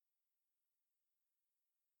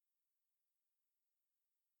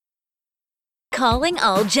Calling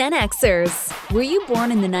all Gen Xers. Were you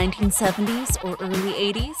born in the 1970s or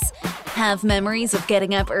early 80s? Have memories of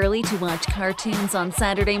getting up early to watch cartoons on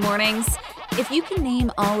Saturday mornings? If you can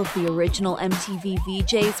name all of the original MTV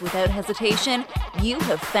VJs without hesitation, you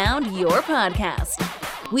have found your podcast.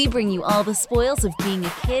 We bring you all the spoils of being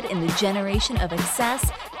a kid in the generation of excess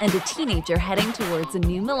and a teenager heading towards a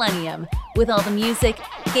new millennium, with all the music,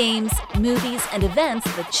 games, movies, and events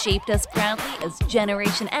that shaped us proudly as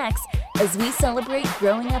Generation X as we celebrate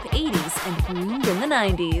growing up 80s and bloomed in the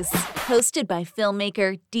 90s. Hosted by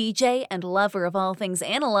filmmaker, DJ, and lover of all things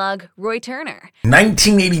analog, Roy Turner.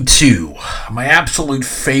 1982, my absolute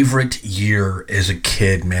favorite year as a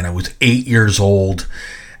kid, man. I was 8 years old.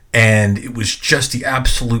 And it was just the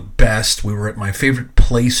absolute best. We were at my favorite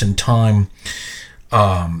place and time.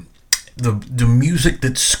 The music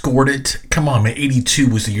that scored it, come on, man, 82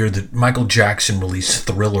 was the year that Michael Jackson released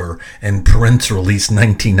Thriller and Prince released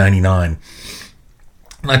 1999.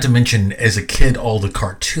 Not to mention, as a kid, all the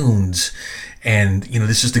cartoons. And, you know,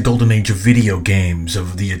 this is the golden age of video games,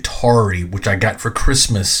 of the Atari, which I got for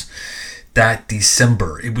Christmas that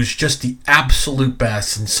December. It was just the absolute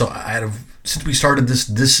best. And so since we started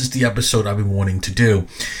this is the episode I've been wanting to do.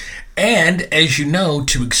 And as you know,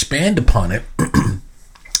 to expand upon it,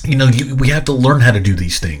 we have to learn how to do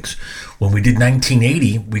these things. When we did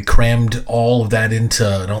 1980, we crammed all of that into,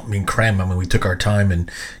 I don't mean cram, I mean we took our time and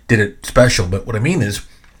did it special. But what I mean is,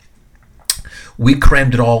 we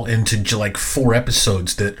crammed it all into like 4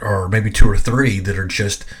 episodes that are maybe 2 or 3 that are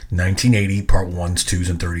just 1980 part 1s, 2s,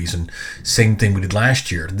 and 30s, and same thing we did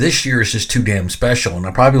last year. This year is just too damn special, and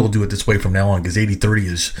I probably will do it this way from now on because 80-30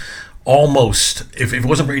 is almost, if it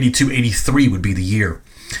wasn't for 82, 83 would be the year.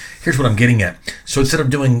 Here's what I'm getting at. So instead of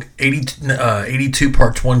doing 82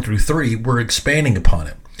 parts 1 through 3, we're expanding upon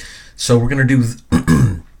it. So we're going to do,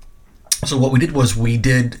 so what we did was we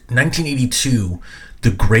did 1982, the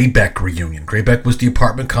Graybeck reunion. Graybeck was the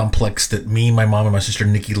apartment complex that me, my mom, and my sister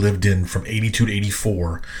Nikki lived in from 82 to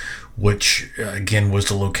 84, which again was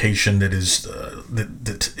the location that is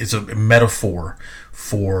that is a metaphor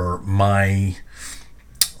for my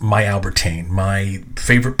Albertine, my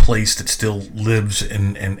favorite place that still lives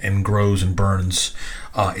and grows and burns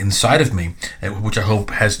inside of me, which I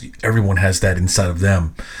hope everyone has that inside of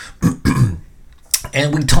them.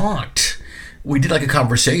 And we did like a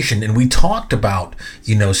conversation, and we talked about,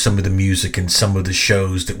 some of the music and some of the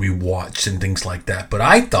shows that we watched and things like that. But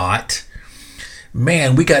I thought,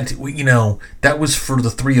 man, that was for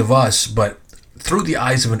the 3 of us, but through the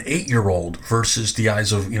eyes of an 8-year-old versus the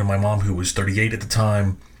eyes of, my mom, who was 38 at the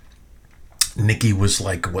time. Nikki was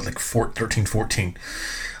like 13, 14.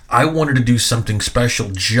 I wanted to do something special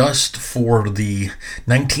just for the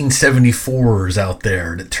 1974s out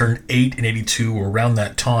there that turned 8 and 82 or around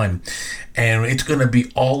that time. And it's going to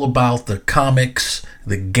be all about the comics,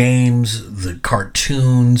 the games, the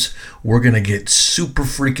cartoons. We're going to get super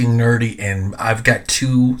freaking nerdy. And I've got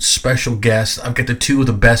 2 special guests. I've got the 2 of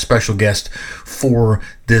the best special guests for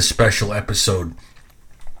this special episode.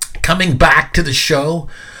 Coming back to the show,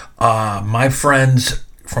 my friends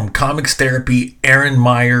from Comics Therapy, Aaron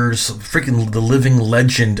Meyers, freaking the living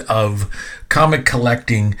legend of comic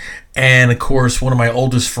collecting, and of course one of my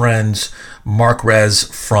oldest friends, Mark Rez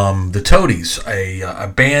from the Toadies,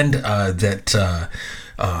 a band that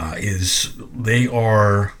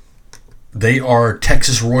they are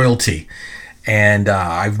Texas royalty, and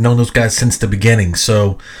I've known those guys since the beginning.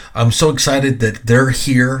 So I'm so excited that they're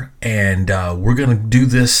here, and we're gonna do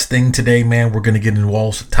this thing today, man. We're gonna get into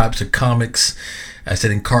all types of comics. I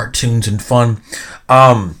said in cartoons and fun.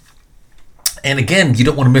 And again, you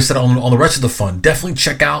don't want to miss out on the rest of the fun. Definitely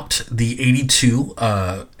check out the 82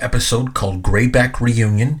 episode called Graybeck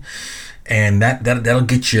Reunion. And that'll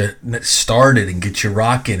get you started and get you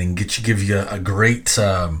rocking and give you a great...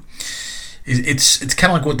 It's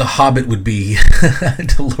kind of like what The Hobbit would be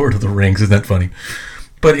to Lord of the Rings. Isn't that funny?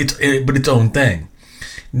 But it's its own thing.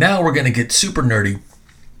 Now we're going to get super nerdy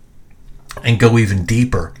and go even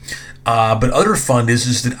deeper. But other fun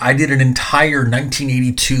is that I did an entire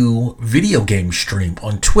 1982 video game stream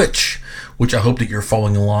on Twitch, which I hope that you're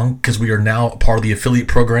following along, because we are now a part of the affiliate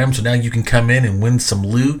program. So now you can come in and win some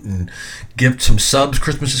loot and gift some subs.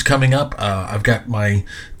 Christmas is coming up. I've got my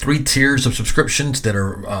 3 tiers of subscriptions that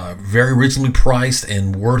are very reasonably priced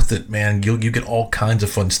and worth it, man. You get all kinds of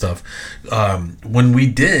fun stuff. When we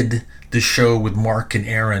did the show with Mark and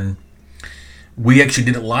Aaron, we actually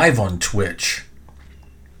did it live on Twitch.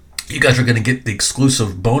 You guys are going to get the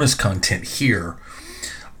exclusive bonus content here.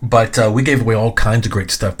 But we gave away all kinds of great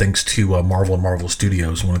stuff thanks to Marvel and Marvel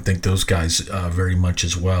Studios. I want to thank those guys very much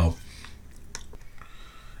as well.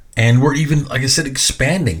 And we're even, like I said,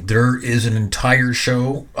 expanding. There is an entire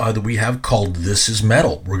show that we have called This Is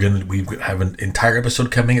Metal. We have an entire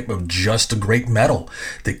episode coming up of just the great metal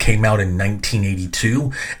that came out in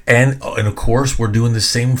 1982. And of course, we're doing the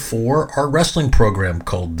same for our wrestling program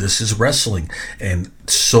called This Is Wrestling. And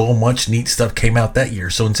so much neat stuff came out that year.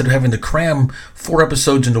 So instead of having to cram 4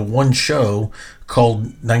 episodes into one show called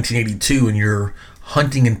 1982 and you're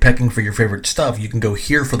hunting and pecking for your favorite stuff, you can go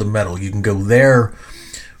here for the metal. You can go there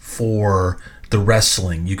for the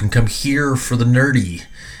wrestling. You can come here for the nerdy.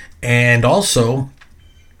 And also,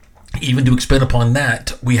 even to expand upon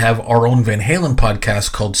that, we have our own Van Halen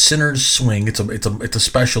podcast called Sinners Swing. It's a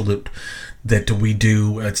special that we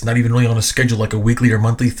do. It's not even really on a schedule like a weekly or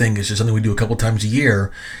monthly thing. It's just something we do a couple times a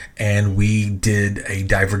year. And we did a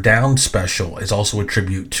Diver Down special. It's also a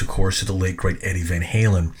tribute, of course, to the late great Eddie Van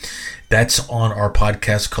Halen. That's on our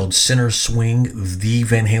podcast called Sinners Swing, the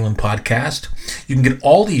Van Halen podcast. You can get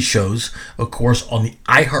all these shows, of course, on the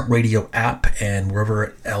iHeartRadio app and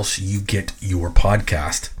wherever else you get your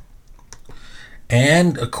podcast.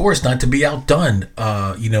 And, of course, not to be outdone,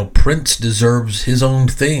 Prince deserves his own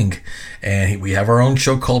thing. And we have our own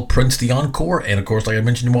show called Prince the Encore. And, of course, like I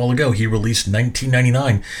mentioned a while ago, he released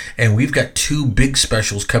 1999. And we've got 2 big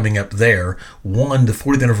specials coming up there. One, the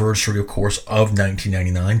 40th anniversary, of course, of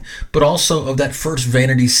 1999. But also of that first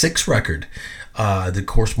Vanity 6 record. That, of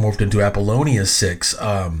course, morphed into Apollonia 6.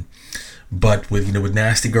 But with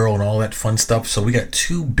Nasty Girl and all that fun stuff. So we got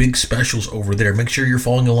 2 big specials over there. Make sure you're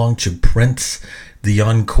following along to Prince the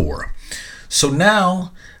Encore. So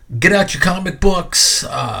now, get out your comic books.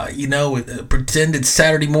 Pretend it's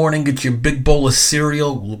Saturday morning. Get your big bowl of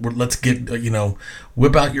cereal. Let's get,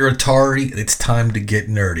 whip out your Atari. It's time to get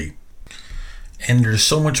nerdy. And there's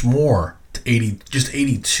so much more to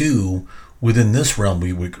 82 within this realm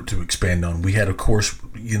to expand on. We had, of course,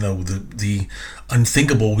 the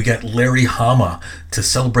unthinkable. We got Larry Hama to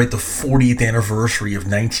celebrate the 40th anniversary of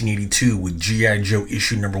 1982 with G.I. Joe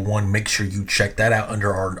issue number 1. Make sure you check that out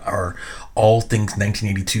under our All Things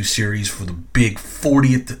 1982 series for the big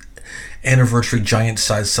 40th anniversary giant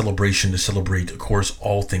size celebration to celebrate, of course,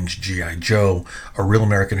 all things G.I. Joe, a real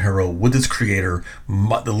American hero with its creator,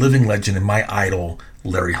 the living legend and my idol,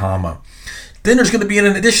 Larry Hama. Then there's going to be an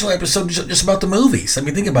additional episode just about the movies. I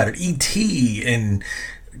mean, think about it. E.T. and,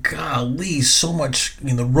 golly, so much,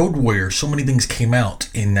 the Road Warrior, so many things came out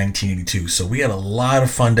in 1982. So we had a lot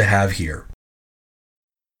of fun to have here.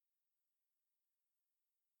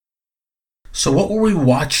 So what were we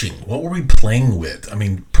watching? What were we playing with? I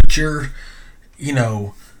mean, put your,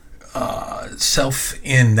 self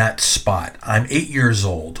in that spot. I'm 8 years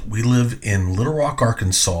old. We live in Little Rock,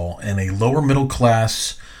 Arkansas, in a lower middle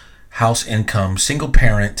class house income, single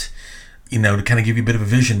parent, to kind of give you a bit of a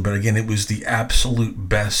vision. But again, it was the absolute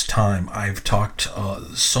best time. I've talked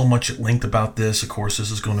so much at length about this. Of course,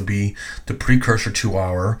 this is going to be the precursor to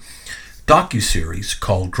our docuseries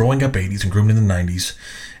called Growing Up 80s and Groomed in the 90s.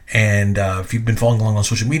 And if you've been following along on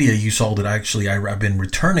social media, you saw that I've been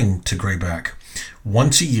returning to Grayback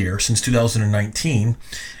once a year since 2019.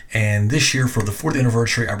 And this year, for the 40th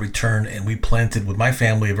anniversary, I returned and we planted with my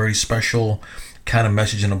family a very special kind of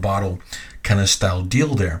message in a bottle kind of style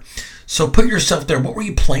deal there. So put yourself there. What were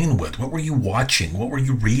you playing with? What were you watching? What were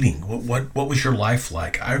you reading? What was your life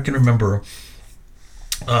like? I can remember,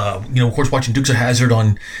 of course, watching Dukes of Hazzard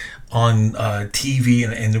on TV,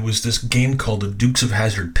 and there was this game called the Dukes of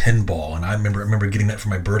Hazzard Pinball, and I remember getting that for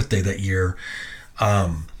my birthday that year.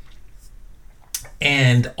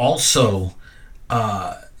 And also,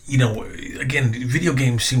 again, video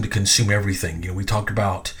games seem to consume everything. We talked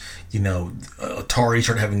about, Atari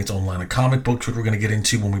started having its own line of comic books, which we're going to get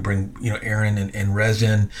into when we bring, Aaron and Rez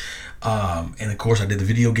in. And of course, I did the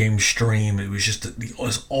video game stream. It was just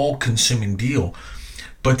this all-consuming deal.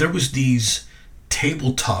 But there was these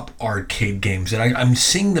tabletop arcade games that I'm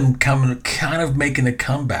seeing them kind of making a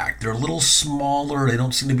comeback. They're a little smaller. They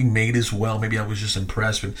don't seem to be made as well. Maybe I was just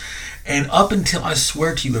impressed with. And up until, I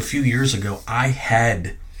swear to you, a few years ago, I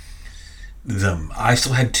had them. I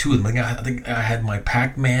still had 2 of them. I think I had my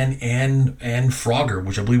Pac-Man and Frogger,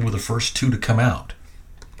 which I believe were the first 2 to come out.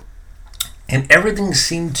 And everything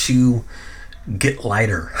seemed to get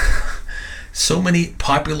lighter. So many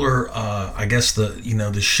popular, I guess the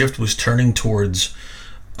shift was turning towards,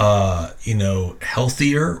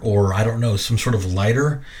 healthier, or I don't know, some sort of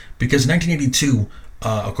lighter. Because in 1982,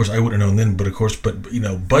 of course, I wouldn't have known then, but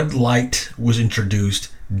Bud Light was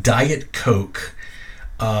introduced, Diet Coke,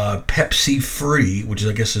 Pepsi Free, which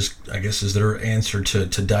I guess is their answer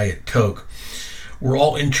to Diet Coke, were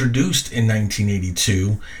all introduced in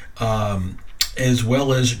 1982. As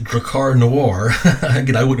well as Drakkar Noir.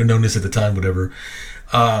 Again, I wouldn't have known this at the time, whatever.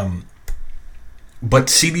 but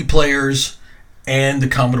CD players and the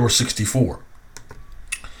Commodore 64.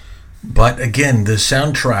 But again, the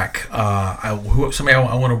soundtrack, I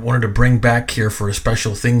wanted to bring back here for a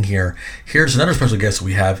special thing here. Here's another special guest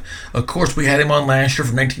we have. Of course, we had him on last year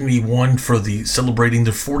for 1981 for the celebrating the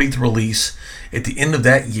 40th release at the end of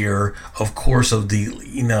that year, of course, of the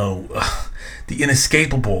the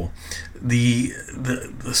inescapable, the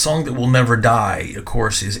song that will never die, of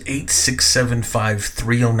course, is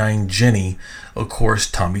 8675309 Jenny, of course,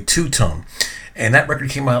 Tommy Tutone. And that record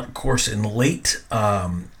came out, of course, in late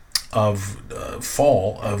fall of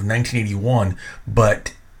 1981,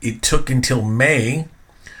 but it took until May,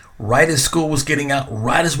 right as school was getting out,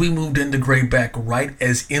 right as we moved into Grayback, right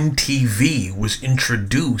as MTV was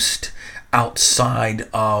introduced outside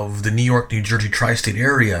of the New York, New Jersey tri-state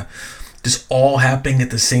area. This all happening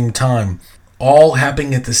at the same time.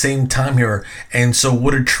 Here. And so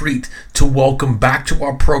what a treat to welcome back to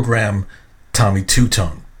our program, Tommy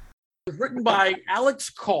Tutone. It was written by Alex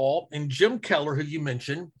Call and Jim Keller, who you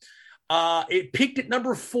mentioned. It peaked at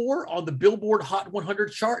number 4 on the Billboard Hot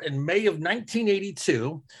 100 chart in May of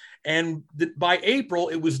 1982. And by April,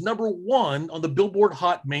 it was number 1 on the Billboard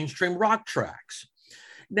Hot Mainstream Rock Tracks.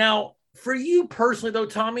 Now, for you personally, though,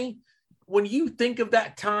 Tommy, when you think of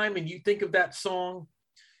that time and you think of that song,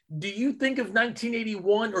 do you think of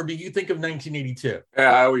 1981 or do you think of 1982?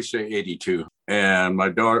 Yeah, I always say 82. And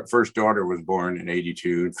my first daughter was born in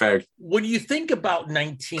 82. In fact, when you think about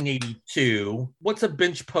 1982, what's a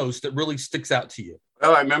bench post that really sticks out to you?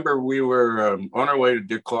 Well, I remember we were on our way to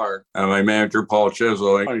Dick Clark. My manager, Paul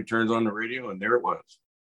Cheslow, he turns on the radio and there it was.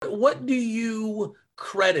 What do you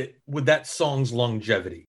credit with that song's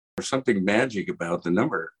longevity? There's something magic about the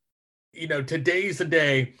number. Today's the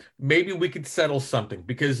day, maybe we could settle something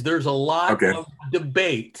because there's a lot of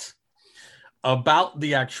debate about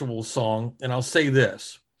the actual song. And I'll say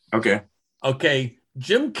this. Okay.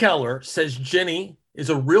 Jim Keller says Jenny is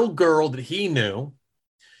a real girl that he knew.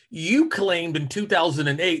 You claimed in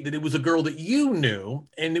 2008 that it was a girl that you knew,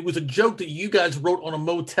 and it was a joke that you guys wrote on a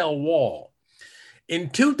motel wall. In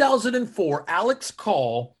 2004, Alex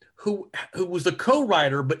Call, who was the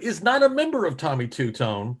co-writer but is not a member of Tommy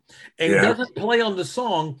Tutone and doesn't play on the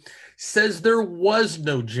song, says there was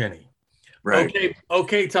no Jenny. Right.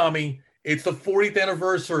 Okay, Tommy, it's the 40th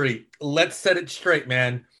anniversary. Let's set it straight,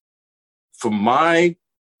 man. From my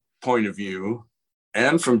point of view,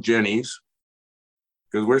 and from Jenny's,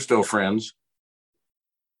 because we're still friends,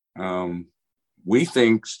 we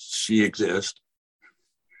think she exists.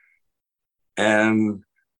 And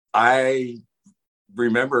I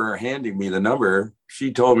remember her handing me the number.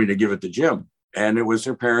 She told me to give it to Jim. And it was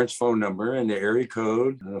her parents' phone number and the area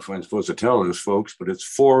code. I don't know if I'm supposed to tell those folks, but it's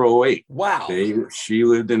 408. Wow. She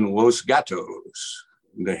lived in Los Gatos,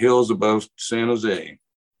 in the hills above San Jose.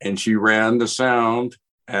 And she ran the sound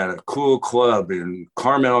at a cool club in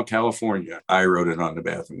Carmel, California. I wrote it on the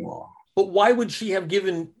bathroom wall. But why would she have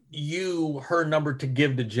given you her number to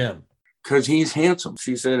give to Jim? Because he's handsome.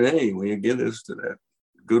 She said, hey, will you give this to that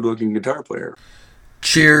good-looking guitar player?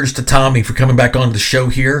 Cheers to Tommy for coming back on the show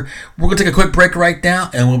here. We're going to take a quick break right now,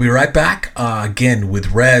 and we'll be right back again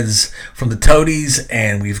with Rez from the Toadies,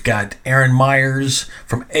 and we've got Aaron Meyers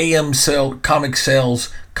from Comic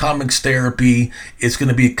Sales, Comics Therapy. It's going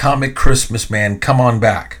to be a comic Christmas, man. Come on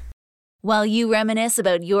back. While you reminisce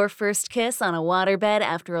about your first kiss on a waterbed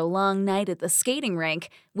after a long night at the skating rink,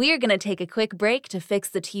 we are going to take a quick break to fix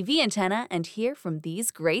the TV antenna and hear from these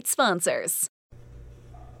great sponsors.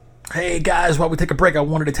 Hey guys, while we take a break, I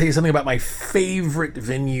wanted to tell you something about my favorite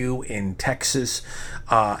venue in Texas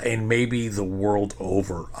and maybe the world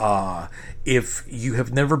over. If you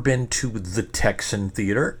have never been to the Texan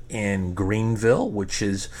Theater in Greenville, which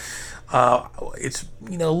is it's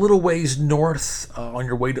a little ways north on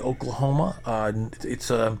your way to Oklahoma. It's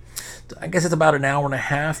I guess it's about an hour and a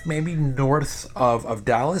half maybe north of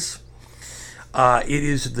Dallas. It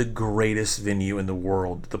is the greatest venue in the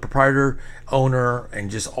world. The proprietor, owner, and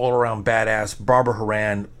just all-around badass, Barbara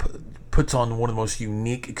Haran, puts on one of the most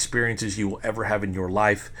unique experiences you will ever have in your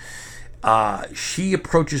life. She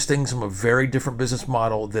approaches things from a very different business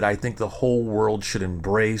model that I think the whole world should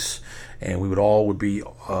embrace, and we would be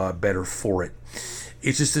better for it.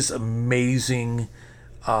 It's just this amazing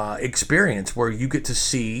experience where you get to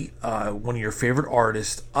see one of your favorite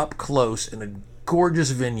artists up close in a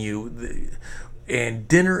gorgeous venue, and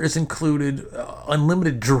dinner is included.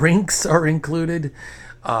 Unlimited drinks are included.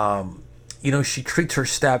 She treats her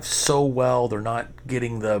staff so well. They're not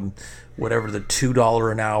getting the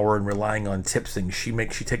 $2 an hour and relying on tips things. She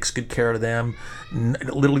takes good care of them.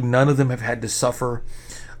 Literally none of them have had to suffer.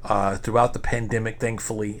 throughout the pandemic,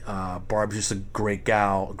 thankfully. Barb's just a great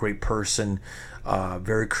gal, a great person,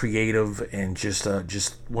 very creative, and just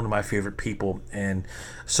one of my favorite people. And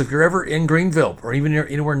so if you're ever in Greenville or even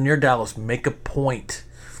anywhere near Dallas, make a point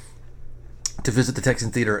to visit the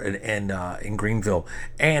Texan Theater in Greenville.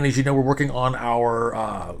 And as you know, we're working on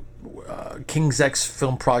our King's X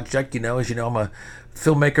film project. As you know, I'm a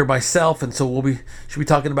filmmaker myself, and so should be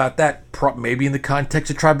talking about that maybe in the context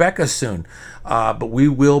of Tribeca soon. But we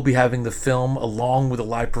will be having the film along with a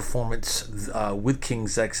live performance with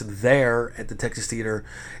King's X there at the Texas Theater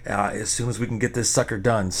as soon as we can get this sucker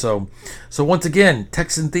done. So once again,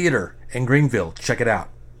 Texan Theater in Greenville, check it out.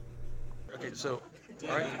 Okay, so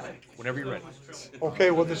all right, whenever you're ready.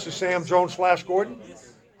 Okay, well, this is Sam Jones / Gordon.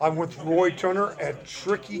 I'm with Roy Turner at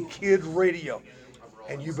Tricky Kid Radio,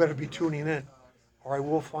 and you better be tuning in, or I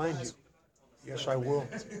will find you. Yes, I will.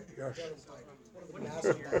 Yes.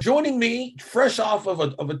 Joining me, fresh off of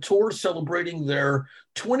a tour celebrating their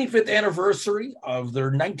 25th anniversary of their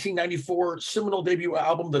 1994 seminal debut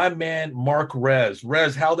album, my man, Mark Rez.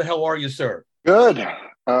 Rez, how the hell are you, sir? Good.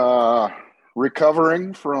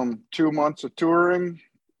 Recovering from 2 months of touring.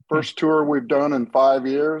 First tour we've done in 5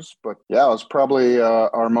 years, but yeah, it was probably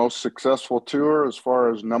our most successful tour as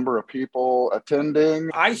far as number of people attending.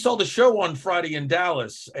 I saw the show on Friday in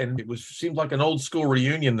Dallas, and it seemed like an old school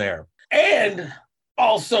reunion there. And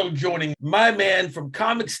also joining my man from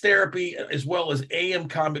Comics Therapy, as well as AM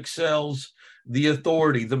Comic Cells, the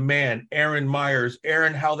authority, the man, Aaron Meyers.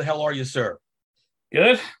 Aaron, how the hell are you, sir?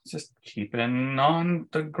 Good. Just keeping on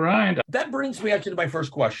the grind. That brings me actually to my first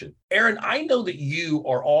question. Aaron, I know that you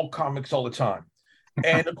are all comics all the time.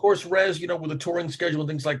 And of course, Rez, with the touring schedule and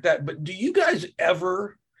things like that. But do you guys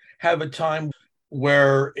ever have a time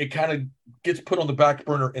where it kind of gets put on the back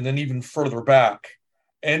burner and then even further back?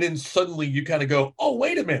 And then suddenly you kind of go, oh,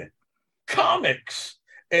 wait a minute, comics.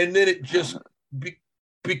 And then it just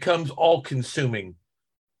becomes all consuming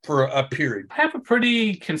for a period. I have a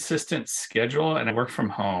pretty consistent schedule and I work from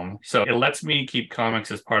home. So it lets me keep comics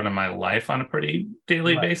as part of my life on a pretty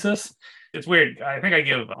daily basis. It's weird. I think I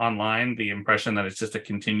give online the impression that it's just a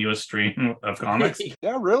continuous stream of comics.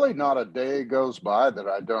 Yeah, really not a day goes by that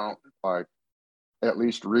I don't at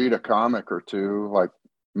least read a comic or two,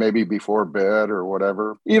 maybe before bed or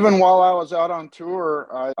whatever. Even while I was out on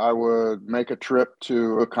tour, I would make a trip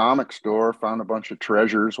to a comic store, found a bunch of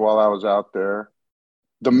treasures while I was out there.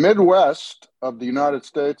 The Midwest of the United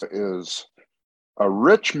States is a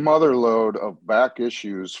rich motherlode of back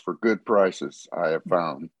issues for good prices, I have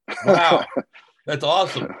found. Wow, that's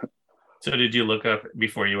awesome. So did you look up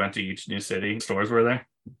before you went to each new city? Stores were there?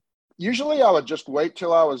 Usually I would just wait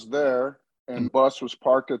till I was there and the bus was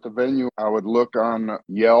parked at the venue. I would look on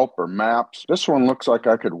Yelp or Maps. This one looks like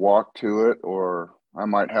I could walk to it, or I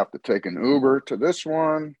might have to take an Uber to this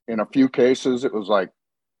one. In a few cases, it was like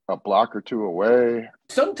a block or two away.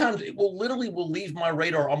 Sometimes it will leave my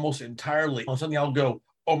radar almost entirely. On something I'll go,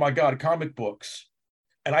 oh my God, comic books.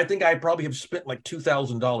 And I think I probably have spent like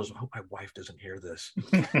 $2,000. I hope my wife doesn't hear this.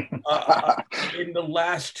 In the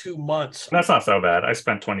last 2 months. That's not so bad. I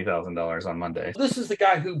spent $20,000 on Monday. This is the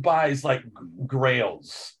guy who buys like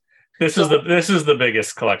grails. This is the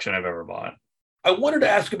biggest collection I've ever bought. I wanted to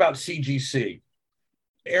ask about CGC.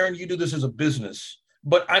 Aaron, you do this as a business,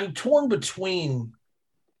 but I'm torn between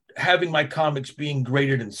having my comics being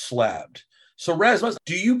graded and slabbed. So Rasmus,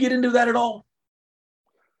 do you get into that at all?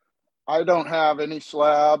 I don't have any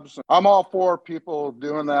slabs. I'm all for people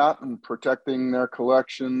doing that and protecting their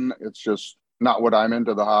collection. It's just not what I'm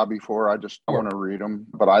into the hobby for. I just want to read them,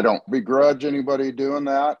 but I don't begrudge anybody doing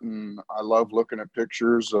that. And I love looking at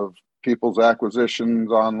pictures of people's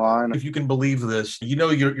acquisitions online. If you can believe this,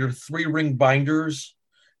 your 3-ring binders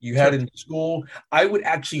you had in school, I would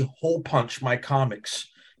actually hole punch my comics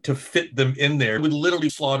to fit them in there. It would literally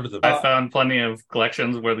slaughter them. I found plenty of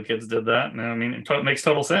collections where the kids did that. And I mean, it makes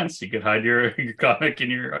total sense. You could hide your comic in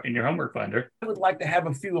your homework binder. I would like to have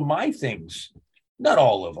a few of my things, not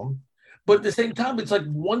all of them, but at the same time, it's like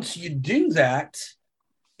once you do that,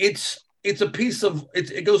 it's a piece of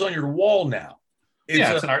it goes on your wall now.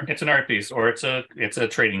 It's an art piece, or it's a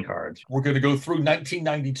trading card. We're going to go through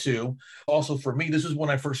 1992. Also, for me, this is when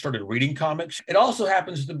I first started reading comics. It also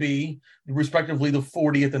happens to be, respectively, the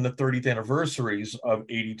 40th and the 30th anniversaries of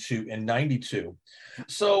 82 and 92.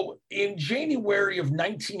 So in January of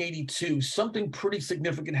 1982, something pretty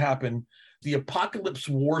significant happened. The Apocalypse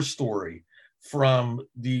War story from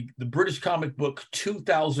the British comic book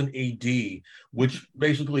 2000 AD, which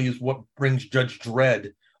basically is what brings Judge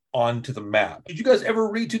Dredd onto the map. Did you guys ever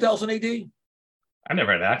read 2000 AD? I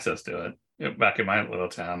never had access to it back in my little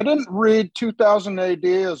town. I didn't read 2000 AD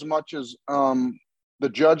as much as The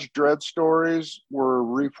Judge Dredd stories were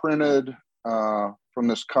reprinted from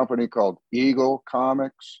this company called Eagle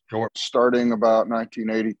Comics, Sure. starting about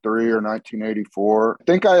 1983 or 1984. I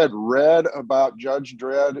think I had read about Judge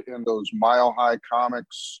Dredd in those Mile High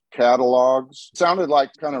Comics catalogs. It sounded like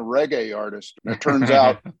kind of reggae artist. And it turns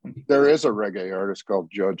out there is a reggae artist called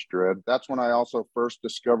Judge Dredd. That's when I also first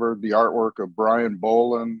discovered the artwork of Brian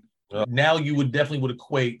Boland. Now you would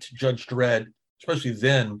equate Judge Dredd, especially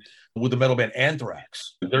then, with the metal band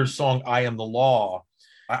Anthrax. Their song "I Am the Law."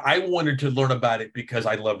 I wanted to learn about it because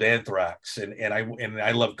I loved Anthrax and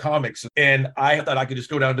I love comics, and I thought I could just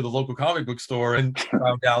go down to the local comic book store, and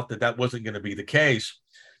found out that wasn't going to be the case.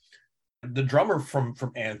 The drummer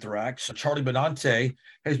from Anthrax, Charlie Benante,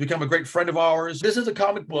 has become a great friend of ours. This is a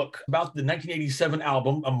comic book about the 1987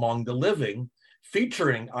 album Among the Living,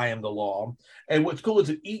 featuring I Am the Law. And what's cool is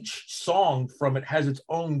that each song from it has its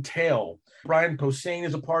own tale. Brian Posehn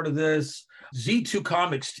is a part of this. Z2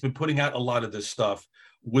 Comics has been putting out a lot of this stuff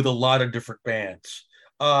with a lot of different bands.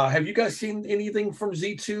 Have you guys seen anything from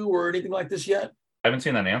Z2 or anything like this yet? I haven't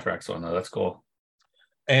seen that Anthrax one, though. That's cool.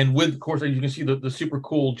 And with, of course, as you can see, the super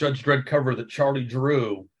cool Judge Dredd cover that Charlie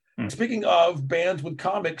drew. Speaking of bands with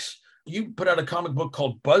comics, you put out a comic book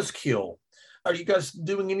called Buzzkill. Are you guys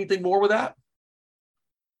doing anything more with that?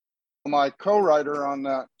 My co-writer on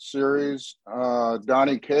that series,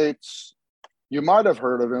 Donnie Cates, you might have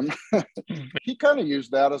heard of him. He kind of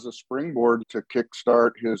used that as a springboard to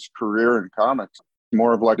kickstart his career in comics.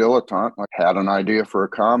 More of like dilettante. I had an idea for a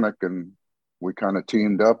comic and we kind of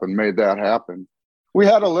teamed up and made that happen. We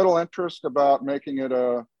had a little interest about making it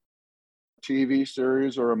a TV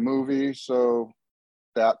series or a movie, so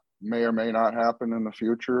that may or may not happen in the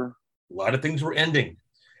future. A lot of things were ending,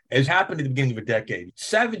 as happened at the beginning of a decade.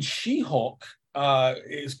 Savage She-Hulk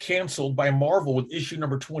is canceled by Marvel with issue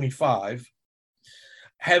number 25.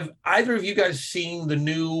 Have either of you guys seen the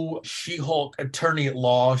new She-Hulk Attorney at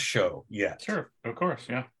Law show yet? Sure, of course,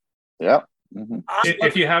 yeah. Yeah. Mm-hmm.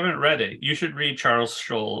 If you haven't read it, you should read Charles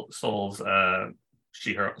Soule's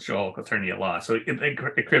She-Hulk Attorney at Law. So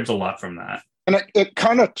it cribs a lot from that. And it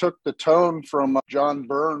kind of took the tone from John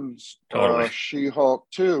Byrne's Totally. She-Hulk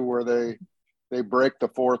too, where they break the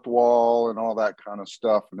fourth wall and all that kind of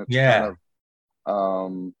stuff. And it's kind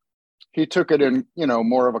of he took it in,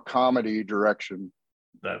 more of a comedy direction.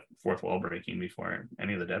 That fourth wall breaking before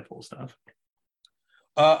any of the Deadpool stuff.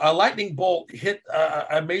 A lightning bolt hit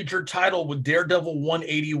a major title with Daredevil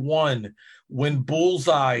 181 when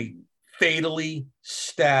Bullseye fatally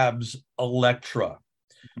stabs Elektra.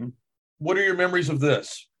 Mm-hmm. What are your memories of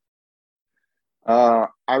this? I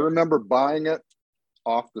remember buying it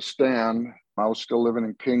off the stand. I was still living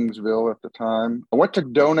in Kingsville at the time. I went to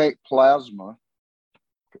donate plasma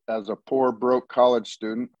as a poor, broke college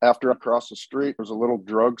student. After I crossed the street, there was a little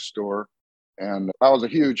drugstore, and I was a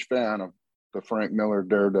huge fan of the Frank Miller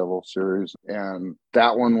Daredevil series, and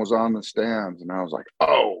that one was on the stands, and I was like,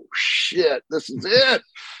 oh, shit, this is it.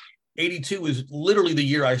 82 is literally the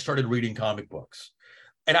year I started reading comic books.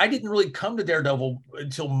 And I didn't really come to Daredevil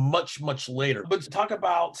until much, much later. But to talk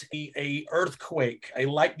about a earthquake, a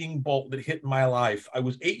lightning bolt that hit my life. I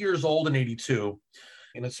was 8 years old in 82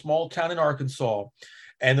 in a small town in Arkansas.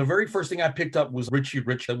 And the very first thing I picked up was Richie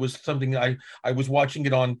Rich. That was something I was watching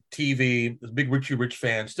it on TV. I was a big Richie Rich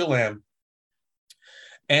fan, still am.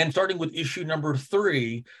 And starting with issue number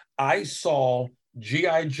 3, I saw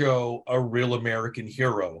G.I. Joe, A Real American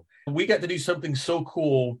Hero. We got to do something so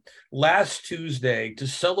cool last Tuesday to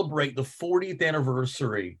celebrate the 40th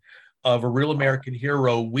anniversary of A Real American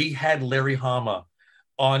Hero. We had Larry Hama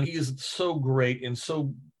on. He is so great and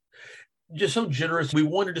so generous. We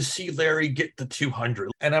wanted to see Larry get to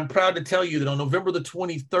 200. And I'm proud to tell you that on November the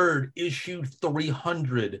 23rd, issue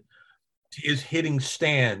 300 is hitting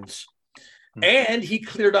stands. And he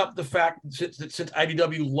cleared up the fact that since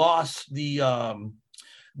IDW lost the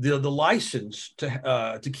license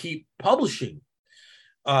to keep publishing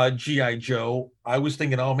G.I. Joe, I was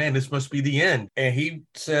thinking, oh man, this must be the end. And he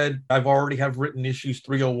said, I've already have written issues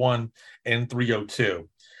 301 and 302.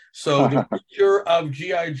 So the picture of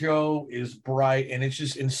G.I. Joe is bright, and it's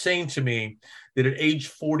just insane to me that at age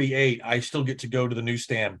 48, I still get to go to the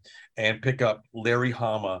newsstand and pick up Larry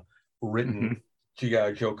Hama written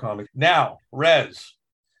G.I. Joe comics. Now, Rez,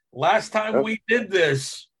 last time we did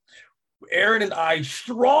this, Aaron and I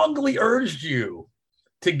strongly urged you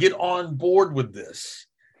to get on board with this.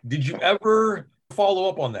 Did you ever follow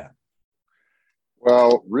up on that?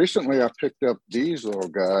 Well, recently I picked up these little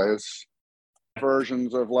guys,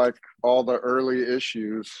 versions of like all the early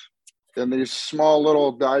issues in these small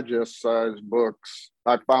little digest sized books.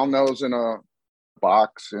 I found those in a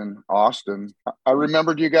box in Austin. I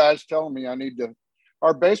remembered you guys telling me I need to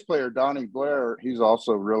Our bass player, Donnie Blair, he's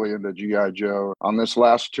also really into G.I. Joe. On this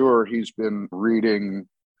last tour, he's been reading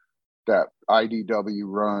that IDW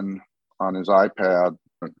run on his iPad,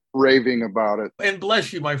 raving about it. And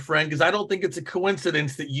bless you, my friend, because I don't think it's a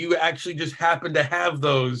coincidence that you actually just happen to have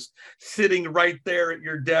those sitting right there at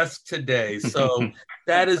your desk today. So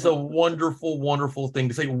that is a wonderful, wonderful thing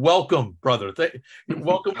to say. Welcome, brother.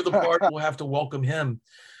 Welcome to the party. We'll have to welcome him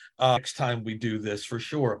next time we do this for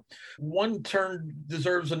sure. One turn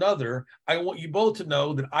deserves another. I want you both to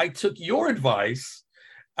know that I took your advice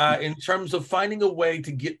in terms of finding a way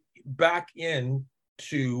to get back in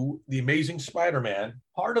to The Amazing Spider-Man.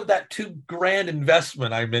 Part of that $2,000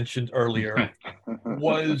 investment I mentioned earlier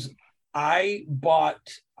was I bought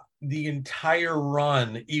the entire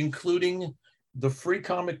run, including the free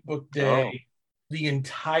comic book day, the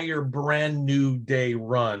entire brand new day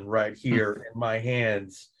run right here in my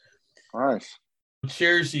hands. Nice.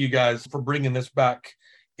 Cheers to you guys for bringing this back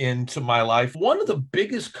into my life. One of the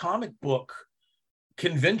biggest comic book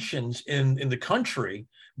conventions in the country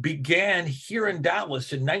began here in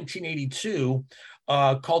Dallas in 1982,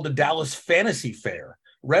 called the Dallas Fantasy Fair.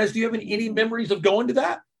 Rez, do you have any memories of going to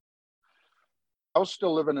that? I was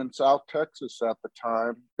still living in South Texas at the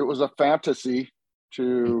time. It was a fantasy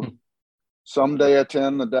to someday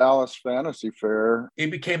attend the Dallas Fantasy Fair. It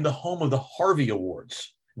became the home of the Harvey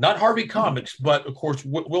Awards. Not Harvey Comics, but of course,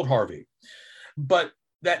 Wilt Harvey. But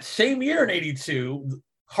that same year in 82,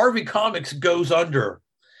 Harvey Comics goes under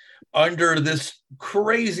this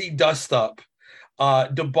crazy dust-up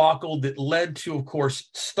debacle that led to, of course,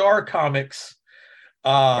 Star Comics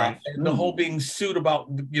and the whole being sued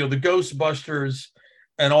about, the Ghostbusters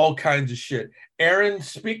and all kinds of shit. Aaron,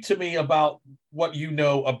 speak to me about what you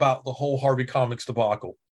know about the whole Harvey Comics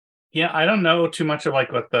debacle. Yeah, I don't know too much of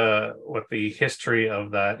like what the history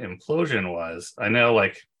of that implosion was. I know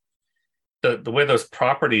like the way those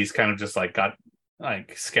properties kind of just like got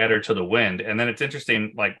like scattered to the wind, and then it's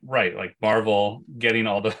interesting, like Marvel getting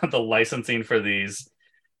all the licensing for these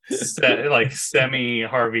like semi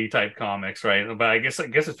Harvey type comics, right? But I guess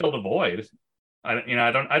it filled a void. I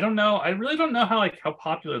don't know. I really don't know how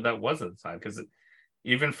popular that was at the time, because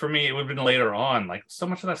even for me, it would have been later on. Like so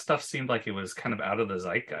much of that stuff seemed like it was kind of out of the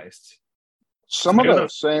zeitgeist. Some of the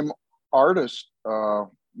same artists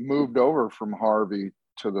moved over from Harvey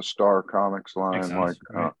to the Star Comics line,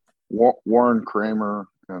 like Warren Kramer,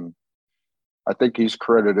 and I think he's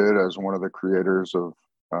credited as one of the creators of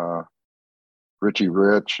Richie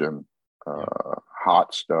Rich and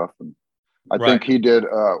Hot Stuff. And I think he did,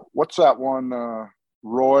 what's that one,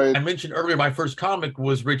 Roy? I mentioned earlier my first comic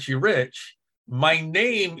was Richie Rich. My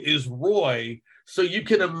name is Roy, so you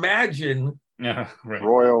can imagine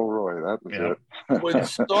Royal Roy, that was it. When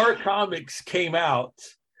Star Comics came out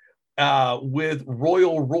with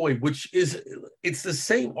Royal Roy, it's the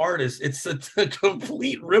same artist. It's a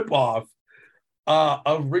complete ripoff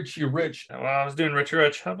of Richie Rich. Well, I was doing Richie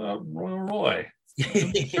Rich. How about Royal Roy?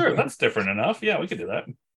 Sure, that's different enough. Yeah, we could do that.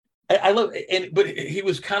 I love it, but he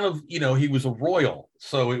was kind of, he was a royal.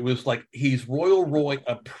 So it was like he's Royal Roy,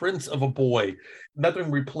 a prince of a boy. Nothing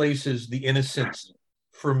replaces the innocence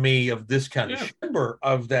for me of this kind of December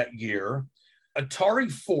of that year. Atari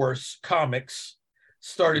Force Comics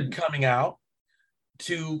started coming out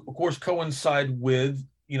to, of course, coincide with,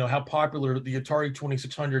 how popular the Atari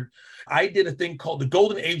 2600. I did a thing called the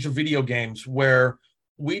Golden Age of Video Games, where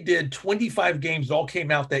we did 25 games that all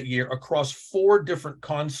came out that year across 4 different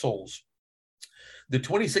consoles. The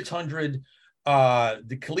 2600,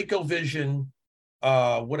 the ColecoVision,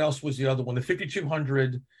 what else was the other one? The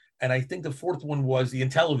 5200, and I think the fourth one was the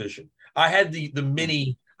Intellivision. I had the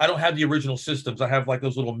mini. I don't have the original systems. I have like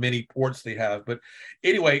those little mini ports they have. But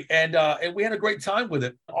anyway, and we had a great time with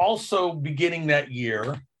it. Also beginning that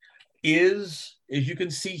year is, as you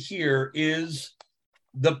can see here, is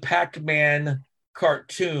the Pac-Man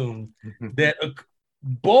cartoon that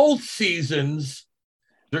both seasons,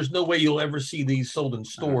 there's no way you'll ever see these sold in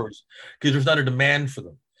stores because there's not a demand for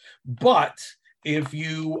them. But if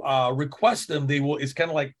you request them, they will. It's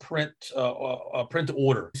kind of like print to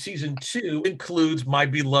order. Season 2 includes My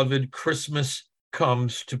Beloved Christmas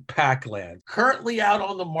Comes to Pac-Land, currently out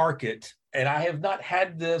on the market, and I have not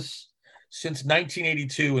had this since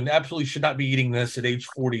 1982, and absolutely should not be eating this at age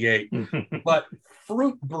 48. But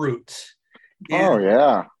Fruit Brute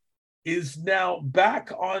is now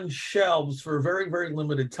back on shelves for a very, very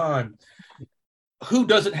limited time. Who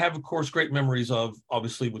doesn't have, of course, great memories of,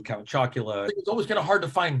 obviously, with Count Chocula? It's always kind of hard to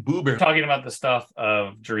find Boo Bear. Talking about the stuff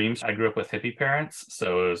of dreams, I grew up with hippie parents,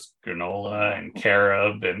 so it was granola and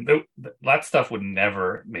carob, and that stuff would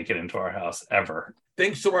never make it into our house, ever.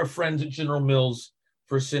 Thanks to our friends at General Mills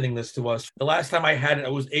for sending this to us. The last time I had it, I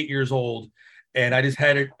was 8 years old, and I just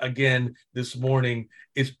had it again this morning.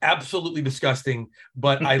 It's absolutely disgusting,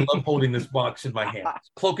 but I love holding this box in my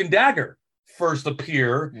hands. Cloak and Dagger first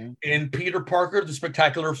appear in Peter Parker, The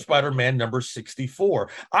Spectacular Spider-Man number 64.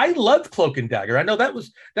 I loved Cloak and Dagger. I know that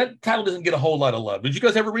title doesn't get a whole lot of love. Did you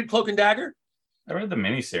guys ever read Cloak and Dagger? I read the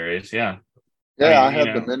miniseries, yeah. Yeah, I had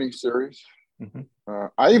the miniseries.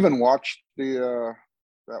 I even watched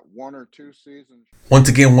that 1 or 2 seasons. Once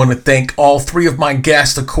again, want to thank all 3 of my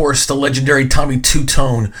guests, of course, the legendary Tommy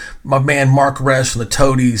Tutone, my man Mark Rez from the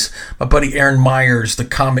Toadies, my buddy Aaron Meyers, the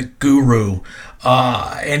comic guru.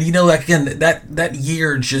 And again, that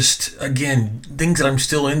year, just again, things that I'm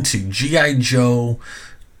still into, G.I. Joe,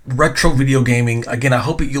 retro video gaming. Again, I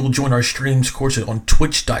hope that you'll join our streams, of course, on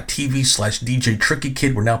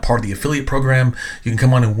twitch.tv/DJ We're now part of the affiliate program. You can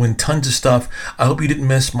come on and win tons of stuff. I hope you didn't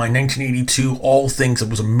miss my 1982 All Things. It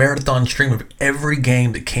was a marathon stream of every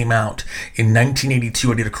game that came out in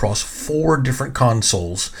 1982. I did across 4 different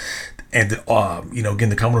consoles. And, again,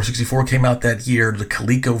 the Commodore 64 came out that year, the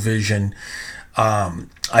ColecoVision.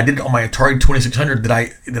 I did it on my Atari 2600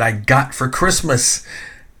 that I got for Christmas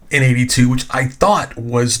in 82, which I thought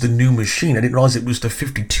was the new machine. I didn't realize it was the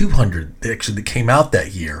 5200 that came out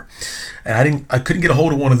that year, and I couldn't get a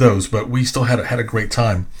hold of one of those, but we still had a great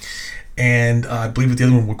time. And I believe that the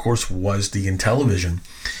other one, of course, was the Intellivision.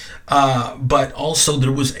 But also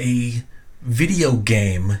there was a video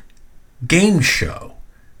game show,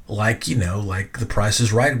 like The Price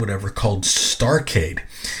is Right, whatever, called Starcade.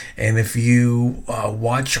 And if you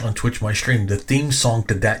watch on Twitch my stream, the theme song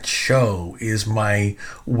to that show is my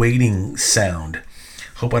waiting sound.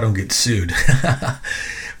 Hope I don't get sued.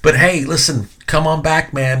 But hey, listen, come on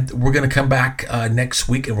back, man. We're going to come back next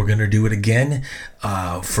week, and we're going to do it again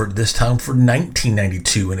for this time for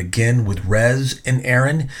 1992. And again, with Rez and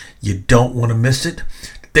Aaron. You don't want to miss it.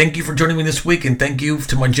 Thank you for joining me this week, and thank you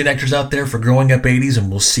to my Gen Xers out there for growing up 80s,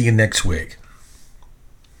 and we'll see you next week.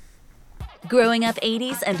 Growing Up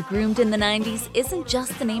 80s and Groomed in the 90s isn't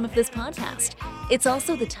just the name of this podcast. It's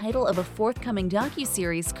also the title of a forthcoming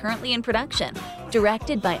docuseries currently in production,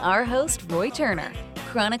 directed by our host, Roy Turner,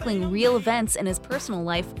 chronicling real events in his personal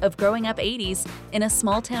life of growing up 80s in a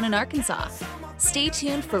small town in Arkansas. Stay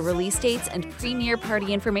tuned for release dates and premiere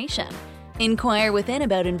party information. Inquire within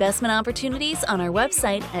about investment opportunities on our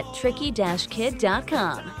website at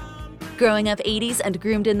tricky-kid.com. Growing Up 80s and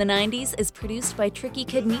Groomed in the 90s is produced by Tricky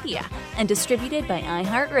Kid Media and distributed by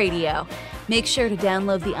iHeartRadio. Make sure to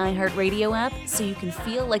download the iHeartRadio app so you can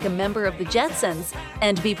feel like a member of the Jetsons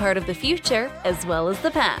and be part of the future as well as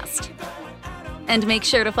the past. And make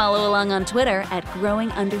sure to follow along on Twitter at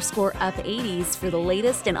growing_up80s for the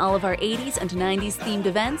latest in all of our 80s and 90s themed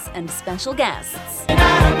events and special guests.